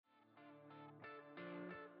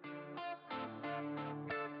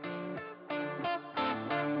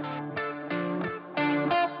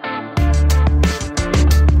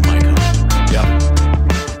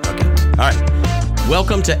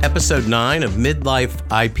Welcome to episode 9 of Midlife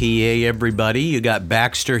IPA, everybody. You got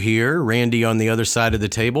Baxter here, Randy on the other side of the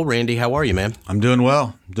table. Randy, how are you, man? I'm doing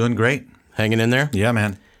well. Doing great. Hanging in there? Yeah,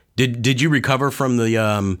 man. Did you recover from the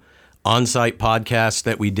on-site podcast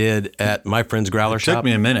that we did at my friend's growler shop? Took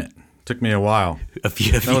me a minute. Took me a while.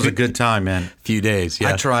 That was a good time, man. Few days,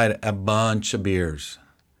 yeah. I tried a bunch of beers.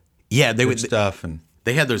 Yeah, Good stuff. And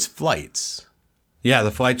they had those flights. yeah,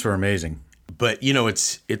 the flights were amazing. But, you know,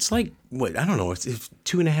 it's like, what, I don't know, it's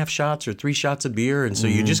 2.5 shots or 3 shots of beer. And so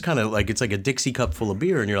you just kind of like, it's like a Dixie cup full of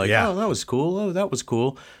beer. And you're like, Yeah. oh, that was cool. Oh, that was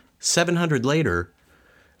cool. 700 later.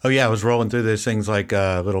 Oh, yeah, I was rolling through those things like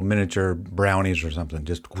little miniature brownies or something.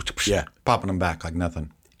 Just popping them back like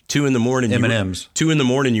nothing. 2 in the morning. M&Ms. 2 in the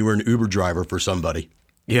morning, you were an Uber driver for somebody.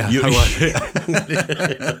 Yeah, You- I was.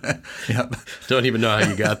 Yep. Don't even know how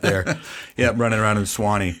you got there. Yep, running around in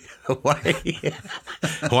Swanee. Why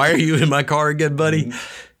are you in my car again, buddy?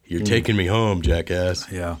 You're taking me home, jackass.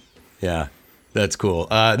 Yeah. Yeah, that's cool.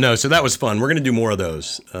 No, so that was fun. We're going to do more of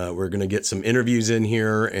those. We're going to get some interviews in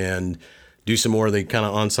here and do some more of the kind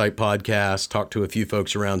of on-site podcasts, talk to a few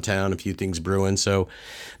folks around town, a few things brewing. So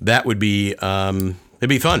that would be, it'd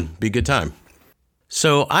be fun, be a good time.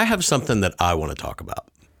 So I have something that I want to talk about.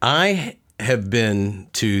 I have been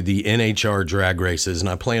to the NHR drag races, and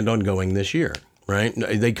I planned on going this year, right?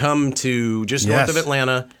 They come to just north of Yes.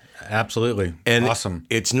 Atlanta. Absolutely. And awesome.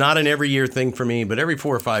 it's not an every year thing for me, but every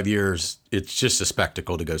 4 or 5 years, it's just a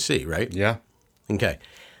spectacle to go see, right? Yeah. Okay.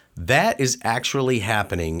 That is actually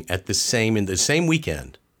happening in the same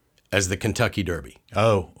weekend as the Kentucky Derby,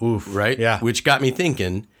 Oh, oof. right? Yeah. Which got me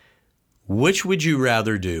thinking, which would you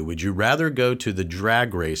rather do? Would you rather go to the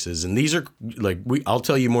drag races? And these are like, I'll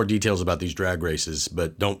tell you more details about these drag races,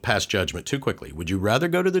 but don't pass judgment too quickly. Would you rather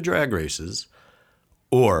go to the drag races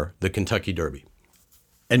or the Kentucky Derby?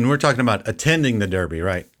 And we're talking about attending the Derby,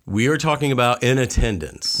 right? We are talking about in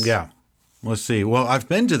attendance. Yeah. Let's see. Well, I've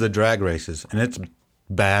been to the drag races, and it's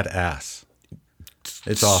badass.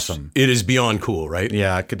 It's awesome. It is beyond cool, right?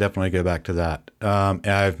 Yeah, I could definitely go back to that. And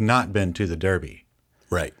I've not been to the Derby.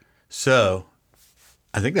 Right. So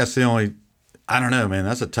I think that's the only, I don't know, man.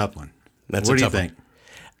 That's a tough one. That's what a do tough you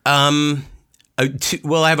one. think?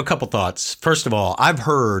 Well, I have a couple thoughts. First of all, I've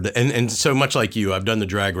heard, and so much like you, I've done the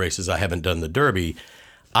drag races. I haven't done the Derby.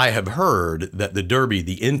 I have heard that the Derby,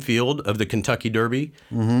 the infield of the Kentucky Derby,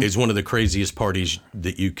 is one of the craziest parties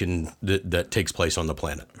that that takes place on the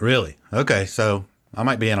planet. Really? Okay. So I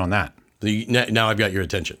might be in on that. Now I've got your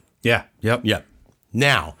attention. Yeah. Yep. Yep.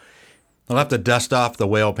 Now, I'll have to dust off the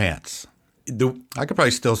whale pants. I could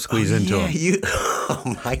probably still squeeze into them.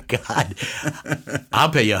 Oh my God! I'll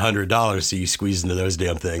pay you $100 so you squeeze into those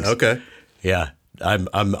damn things. Okay. Yeah, I'm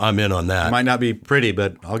in on that. Might not be pretty,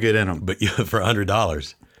 but I'll get in them. But for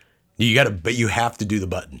 $100, but you have to do the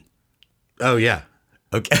button. Oh, yeah.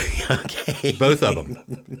 Okay. Okay. Both of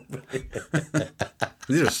them.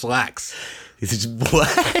 These are slacks.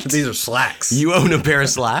 What? These are slacks. You own a pair of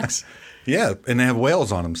slacks? Yeah, and they have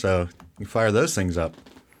whales on them, so you fire those things up.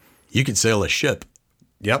 You could sail a ship,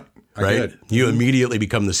 Yep, I right? could. You immediately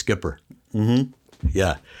become the skipper. Mm-hmm.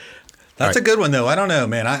 Yeah. That's a good one, though. I don't know,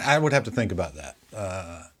 man. I would have to think about that.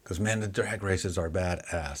 Because, man, the drag races are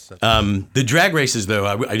badass. The drag races, though,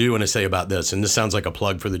 I do want to say about this, and this sounds like a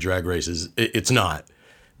plug for the drag races. It's not.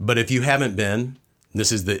 But if you haven't been,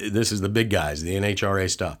 this is the big guys, the NHRA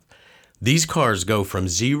stuff. These cars go from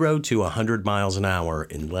 0 to 100 miles an hour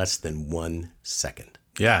in less than 1 second.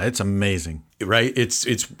 Yeah, it's amazing. Right?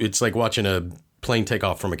 It's like watching a plane take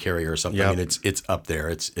off from a carrier or something. Yep. I mean, it's up there.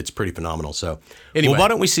 It's pretty phenomenal. So anyway, Well, why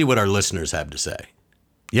don't we see what our listeners have to say?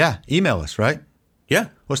 Yeah, email us, right? Yeah,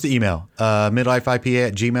 What's the email?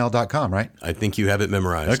 midlifeipa@gmail.com, right? I think you have it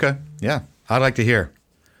memorized. Okay, yeah. I'd like to hear.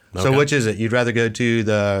 So Okay. which is it? You'd rather go to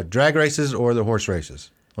the drag races or the horse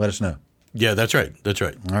races? Let us know. Yeah, that's right. That's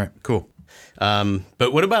right. All right, cool.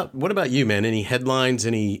 But what about you, man? Any headlines?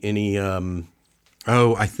 Any?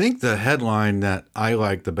 Oh, I think the headline that I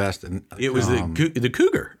like the best, and It was the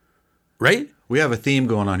Cougar, right? we have a theme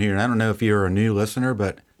going on here, and I don't know if you're a new listener,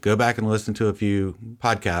 but go back and listen to a few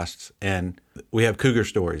podcasts, and we have cougar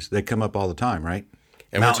stories. They come up all the time, right?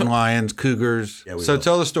 And Mountain lions, cougars. Yeah, we so will.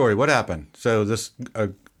 tell the story. What happened? So this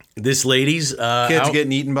This lady's kid's out.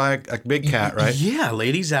 getting eaten by a big cat, right? Yeah,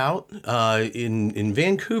 lady's out in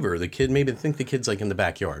Vancouver. The kid, maybe think the kid's like in the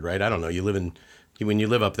backyard, right? I don't know. When you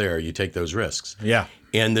live up there, you take those risks. Yeah.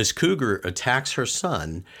 And this cougar attacks her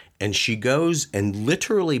son, and she goes and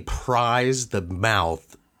literally pries the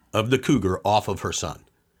mouth of the cougar off of her son.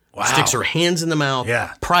 Wow. Sticks her hands in the mouth,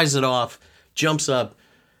 Yeah. pries it off, jumps up,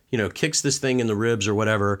 kicks this thing in the ribs or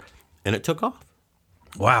whatever, and it took off.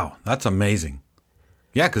 Wow, that's amazing.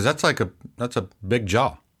 Yeah, because that's a big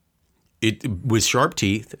jaw. It with sharp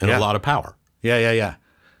teeth and Yeah. a lot of power. Yeah.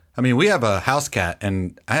 I mean, we have a house cat,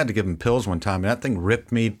 and I had to give him pills one time, and that thing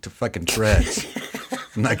ripped me to fucking shreds.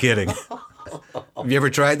 I'm not kidding. Have you ever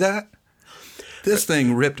tried that? This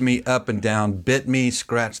thing ripped me up and down, bit me,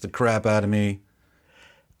 scratched the crap out of me.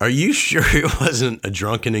 Are you sure it wasn't a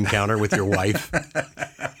drunken encounter with your wife?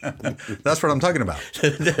 That's what I'm talking about.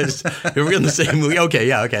 We're in the same movie. Okay,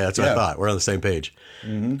 that's what I Yeah. thought. We're on the same page.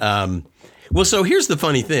 Well, so here's the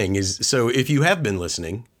funny thing is, so if you have been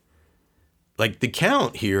listening, like the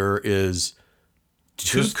count here is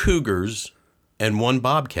 2 cougars and 1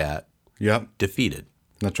 bobcat Yep, defeated.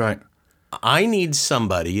 that's right. I need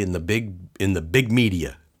somebody in the big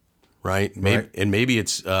media, right? Right. And maybe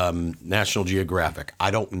it's National Geographic.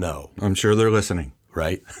 I don't know. I'm sure they're listening.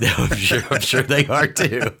 Right? I'm sure they are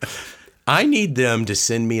too. I need them to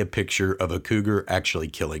send me a picture of a cougar actually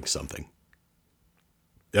killing something.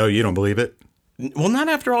 Oh, you don't believe it? Well, not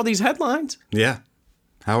after all these headlines, Yeah.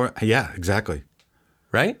 Yeah, exactly.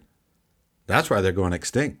 right? That's why they're going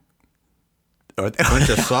extinct. Are Bunch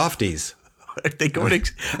of softies. they going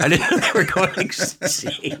I didn't know they were going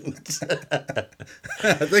extinct.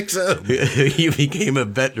 I think so. You became a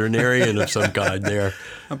veterinarian of some kind there.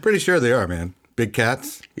 I'm pretty sure they are, man. Big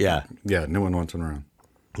cats. Yeah. Yeah, no one wants them around.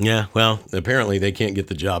 Yeah, well, apparently they can't get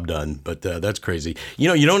the job done, but that's crazy.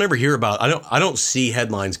 You don't ever hear about. I don't see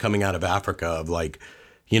headlines coming out of Africa of like,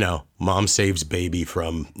 mom saves baby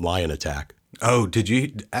from lion attack. Oh, did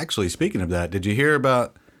you actually? Speaking of that, did you hear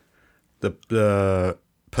about the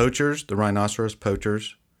poachers, the rhinoceros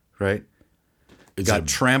poachers? Right, got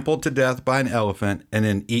trampled to death by an elephant and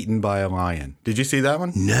then eaten by a lion. Did you see that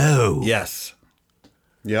one? No. Yes.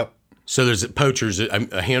 Yep. So there's poachers,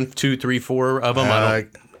 a hand, 2, 3, 4 of them.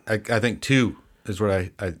 I think 2 is what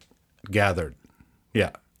I gathered. Yeah.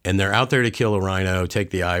 And they're out there to kill a rhino, take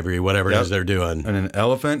the ivory, whatever it is they're doing. And an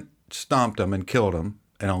elephant stomped them and killed them,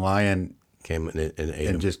 and a lion Came and ate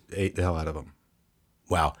and them. just ate the hell out of them.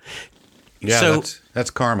 Wow. Yeah, So that's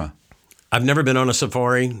karma. I've never been on a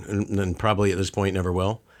safari, and probably at this point never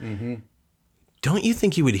will. Mm-hmm. Don't you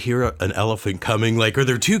think you would hear an elephant coming? Like, are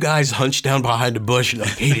there 2 guys hunched down behind a bush? And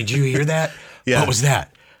like, hey, did you hear that? Yeah. What was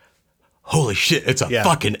that? Holy shit! It's a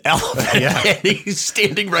fucking elephant. Yeah. And he's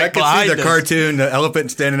standing right I can behind see the us. cartoon, the elephant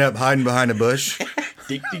standing up, hiding behind a bush.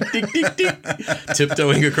 Ding, ding, ding, ding, ding.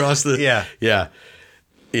 Tiptoeing across the. Yeah.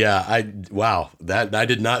 That I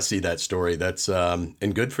did not see that story. That's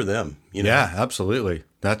and good for them. Yeah, absolutely.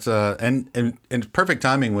 That's and perfect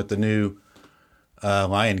timing with the new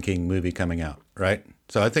Lion King movie coming out, right?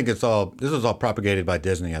 So I think this is all propagated by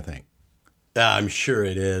Disney, I think. I'm sure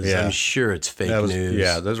it is. Yeah. I'm sure it's fake news.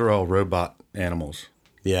 Yeah, those are all robot animals.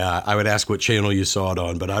 Yeah, I would ask what channel you saw it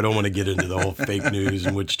on, but I don't want to get into the whole fake news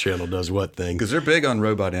and which channel does what thing. Because they're big on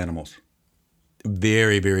robot animals.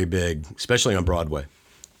 Very, very big, especially on Broadway.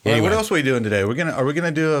 Well, Anyway, what else are we doing today? Are we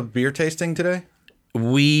gonna do a beer tasting today?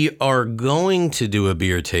 we are going to do a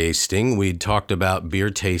beer tasting. We talked about beer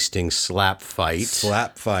tasting slap fight.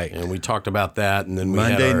 Slap fight. And we talked about that, and then we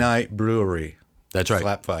Monday had our, Night Brewery. That's right.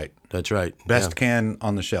 Slap fight. That's right. Best can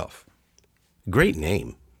on the shelf. Yeah. Great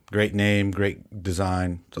name. Great name, great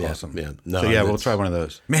design. It's awesome. yeah. No, so yeah, we'll that's- try one of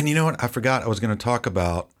those. Man, you know what? I forgot I was going to talk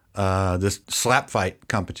about this slap fight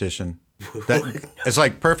competition. That it's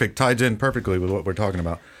like perfect, ties in perfectly with what we're talking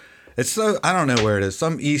about. It's so I don't know where it is.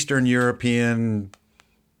 Some Eastern European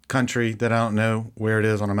country that I don't know where it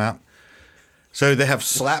is on a map. So they have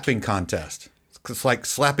slapping contest. It's like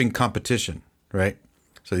slapping competition, right?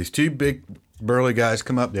 So these 2 big burly guys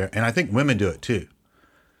come up there, and I think women do it too.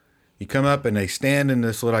 You come up and they stand in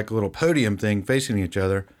this little podium thing facing each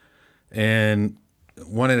other, and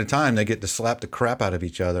one at a time they get to slap the crap out of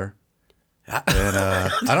each other. And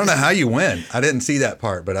I don't know how you win. I didn't see that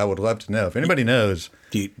part, but I would love to know. If anybody knows,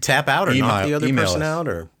 Do you tap out or knock the other email person us. out?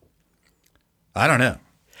 Or I don't know.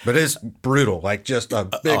 But it's brutal, like just a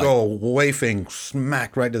big old wafing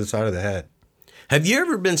smack right to the side of the head. have you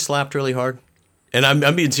ever been slapped really hard? And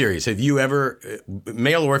I'm being serious. Have you ever,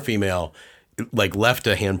 male or female, like left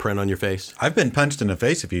a handprint on your face? I've been punched in the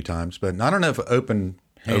face a few times, but I don't know if open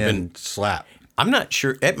hand slap. I'm not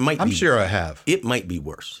sure. It might. I'm be, sure I have. It might be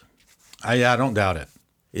worse. I don't doubt it.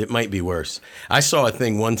 It might be worse. I saw a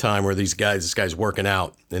thing one time where this guy's working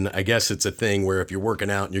out, and I guess it's a thing where if you're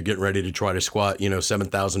working out and you're getting ready to try to squat,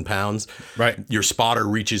 7,000 pounds, Right. Your spotter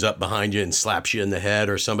reaches up behind you and slaps you in the head,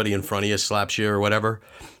 or somebody in front of you slaps you or whatever.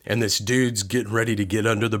 And this dude's getting ready to get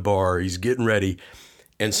under the bar. He's getting ready,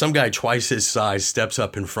 And some guy twice his size steps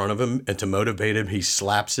up in front of him, and to motivate him, he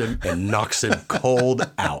slaps him and knocks him cold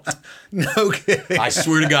out. No kidding. I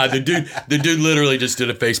swear to God, the dude literally just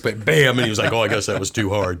did a face paint, bam, and he was like, "Oh, I guess that was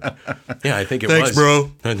too hard." Yeah, I think it Thanks, was,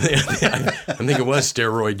 bro. I think it was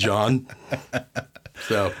Steroid John.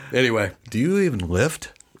 So anyway, Do you even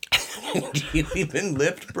lift? do you even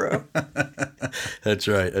lift, bro? That's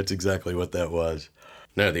right. That's exactly what that was.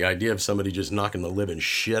 No, the idea of somebody just knocking the living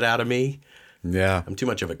shit out of me. Yeah. I'm too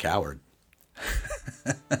much of a coward.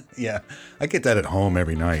 Yeah. I get that at home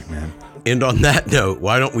every night, man. And on that note,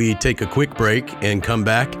 why don't we take a quick break and come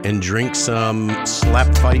back and drink some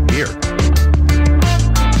Slap Fight beer?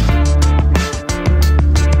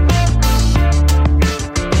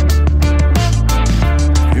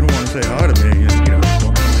 If you don't want to say hi to me,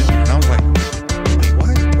 don't come in here. And I was like, wait,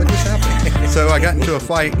 what? What is happening? So I got into a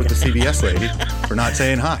fight with the CVS lady for not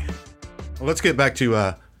saying hi. Well, let's get back to,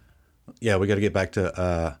 we got to get back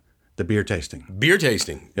to the beer tasting. Beer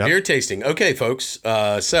tasting. Yep. Beer tasting. Okay, folks.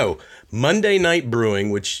 So Monday Night Brewing,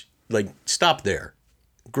 which, stop there.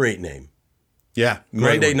 Great name. Yeah.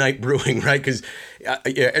 Monday Night Brewing, right? Because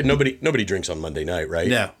nobody drinks on Monday night, right?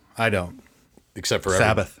 No, I don't. Except for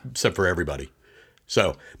Sabbath. Except for everybody.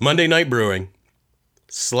 So Monday Night Brewing,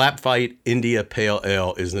 Slap Fight India Pale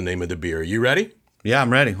Ale is the name of the beer. You ready? Yeah,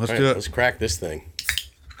 I'm ready. Let's All do right, it. let's crack this thing.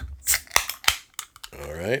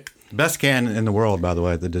 All right. Best can in the world, by the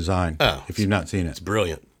way, the design. Oh, if you've not seen it. It's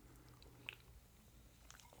brilliant.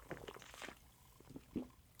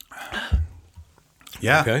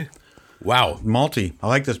 Yeah. Okay. Wow. Malty. I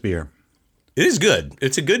like this beer. It is good.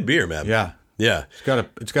 It's a good beer, man. Yeah. Yeah.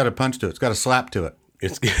 It's got a punch to it. It's got a slap to it.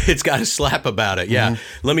 It's got a slap about it. Yeah.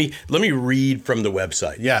 Let me read from the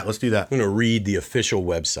website. Yeah, let's do that. I'm going to read the official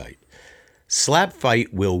website. Slap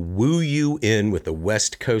Fight will woo you in with a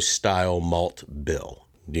West Coast style malt bill.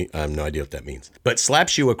 I have no idea what that means. But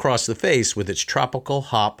slaps you across the face with its tropical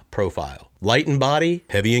hop profile. Light in body,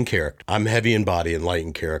 heavy in character. I'm heavy in body and light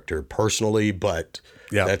in character personally, but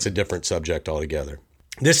that's a different subject altogether.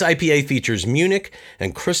 This IPA features Munich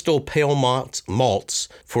and Crystal Pale malts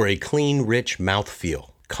for a clean, rich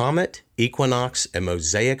mouthfeel. Comet, Equinox, and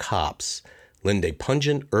Mosaic hops lend a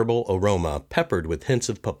pungent herbal aroma peppered with hints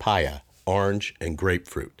of papaya, orange, and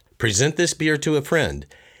grapefruit. Present this beer to a friend.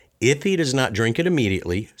 If he does not drink it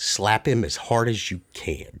immediately, slap him as hard as you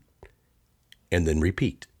can. And then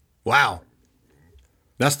repeat. Wow.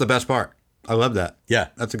 That's the best part. I love that. Yeah.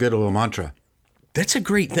 That's a good little mantra. That's a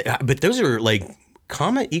great thing. But those are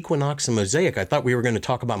Comet, Equinox, and Mosaic. I thought we were going to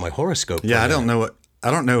talk about my horoscope. Yeah, I don't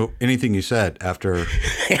know anything you said after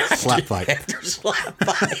Slap Fight. After Slap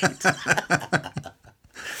Fight.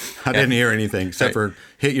 I didn't hear anything except for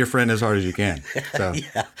hit your friend as hard as you can. So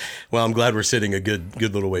Yeah. Well, I'm glad we're sitting a good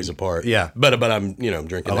little ways apart. Yeah. But I'm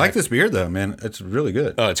drinking. I like this beer though, man. It's really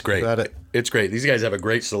good. Oh, it's great. Glad it- It's great. These guys have a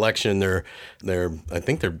great selection. They're I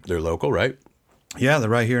think they're local, right? Yeah, they're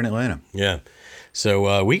right here in Atlanta. Yeah.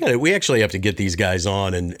 So we actually have to get these guys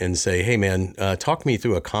on and say, hey man, talk me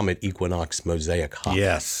through a Comet Equinox Mosaic hop.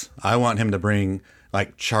 Yes. I want him to bring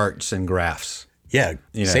charts and graphs. Yeah.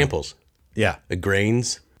 You know. Samples. Yeah.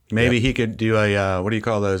 Grains. Maybe he could do a what do you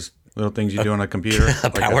call those little things you do on a computer? A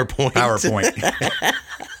PowerPoint. PowerPoint.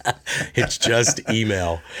 It's just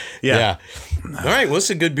email. Yeah. All right. Well, it's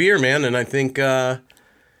a good beer, man, and I think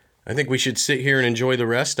we should sit here and enjoy the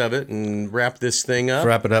rest of it and wrap this thing up.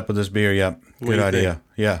 Wrap it up with this beer. Yep. do Good you idea. think?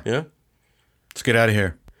 Yeah. Yeah. Let's get out of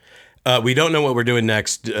here. We don't know what we're doing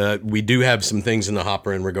next. We do have some things in the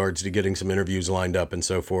hopper in regards to getting some interviews lined up and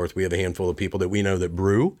so forth. We have a handful of people that we know that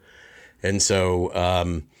brew, and so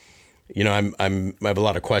I have a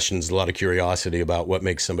lot of questions, a lot of curiosity about what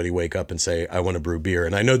makes somebody wake up and say, I want to brew beer.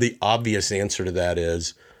 And I know the obvious answer to that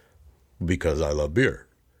is because I love beer.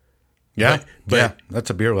 Yeah. But That's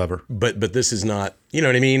a beer lover. But this is not, you know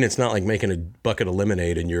what I mean? It's not like making a bucket of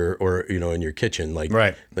lemonade in your kitchen.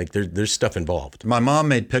 Right. There's stuff involved. My mom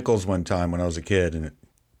made pickles one time when I was a kid, and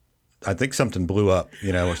I think something blew up,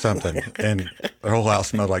 or something. And the whole house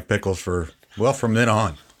smelled like pickles from then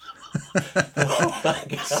on.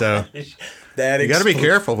 So you got to be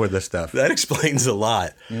careful with this stuff. That explains a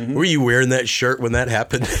lot. Mm-hmm. Were you wearing that shirt when that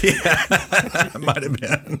happened? Yeah, might have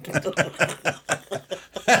been.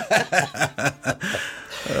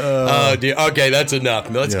 Oh, dear. Okay, that's enough.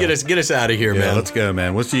 Let's get us out of here, man. Let's go,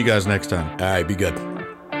 man. We'll see you guys next time. All right, be good.